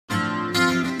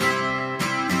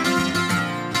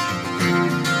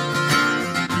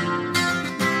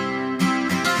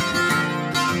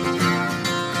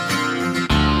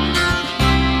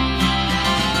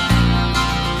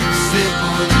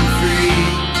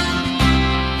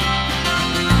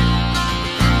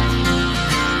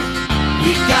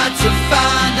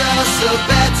a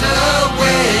better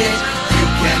way. You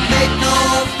can't make no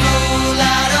fool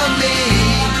out of me.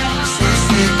 So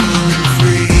simple and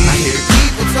free. I hear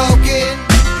people talking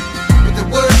with the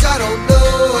words I don't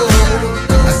know.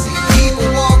 I see people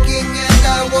walking and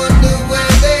I wonder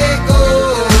where they go.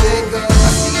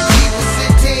 I see people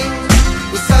sitting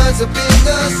with signs up in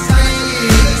the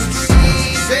streets.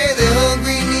 Say they're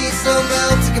hungry, need some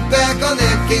help to get back on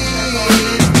their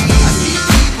feet. I see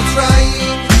people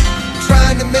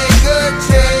trying to make a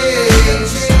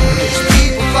change.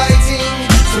 People fighting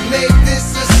to make this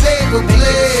a stable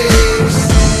place.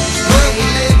 Where we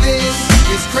living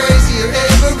is crazier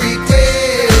every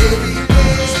day.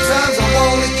 Sometimes I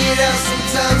wanna get out,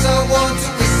 sometimes I want to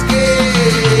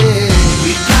escape.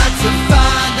 We got to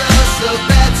find us a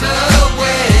better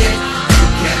way. You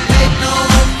can't make no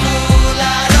fool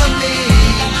out of me.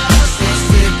 So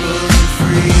simple and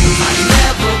free. I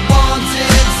never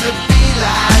wanted to be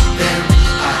like them.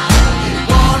 I only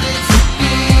wanted to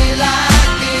be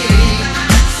like me.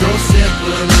 So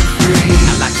simple and free.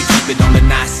 I like to keep it on the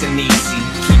nice and easy,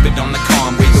 keep it on the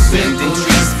calm where the wind and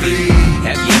trees speak.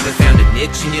 Have you ever found a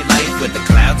niche in your life where the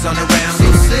clouds aren't around? So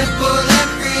simple and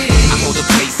free. I hold a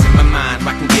place in my mind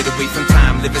where I can get away from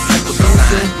time, live a simple So design.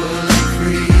 simple and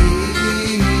free,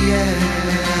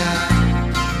 yeah.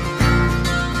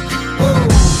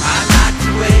 I like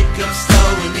to wake up slow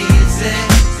and easy.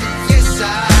 Yes,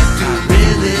 I do. I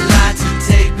really like to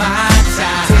take my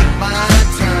time. Take my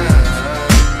time.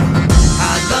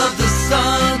 I love the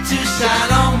sun to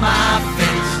shine on my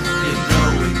face. You know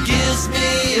it gives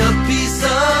me a peace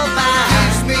of mind.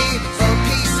 Gives me a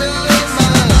peace of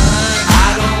mind. I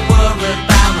don't worry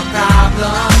about my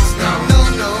problems, no. No,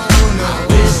 no, no. I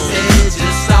wish they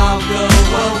just all go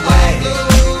away.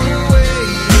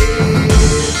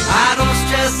 I don't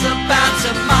stress about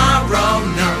tomorrow,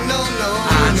 no. No, no,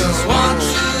 I just want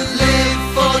to live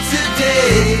for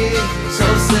today. So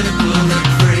simple and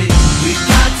free. We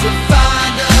got to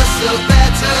find us a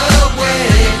better way.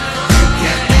 You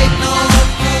can't make no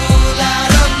fool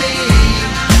out of me.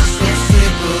 So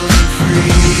simple and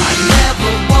free. I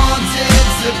never wanted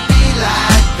to be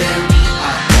like them.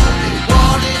 I only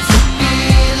wanted to be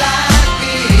like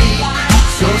me.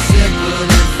 So simple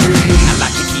and free. I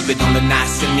like to keep it on the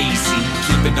nice and easy,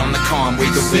 keep it on the calm where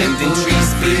the wind and trees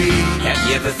speak. Have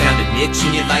you ever found a niche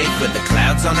in your life where the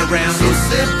clouds aren't around? So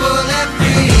simple and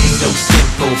free. So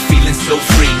simple, feeling so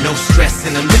free, no stress,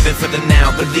 and I'm living for the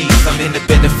now. Believe I'm in a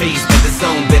better phase, better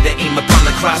zone, better aim upon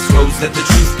the crossroads, let the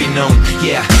truth be known.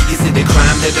 Yeah, is it a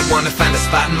crime that I wanna find a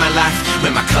spot in my life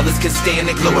where my colors can stand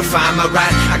and glorify my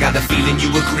right? I got a feeling you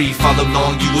agree, follow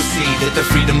along, you will see that the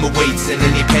freedom awaits in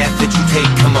any path that you take.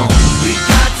 Come on, we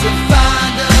got to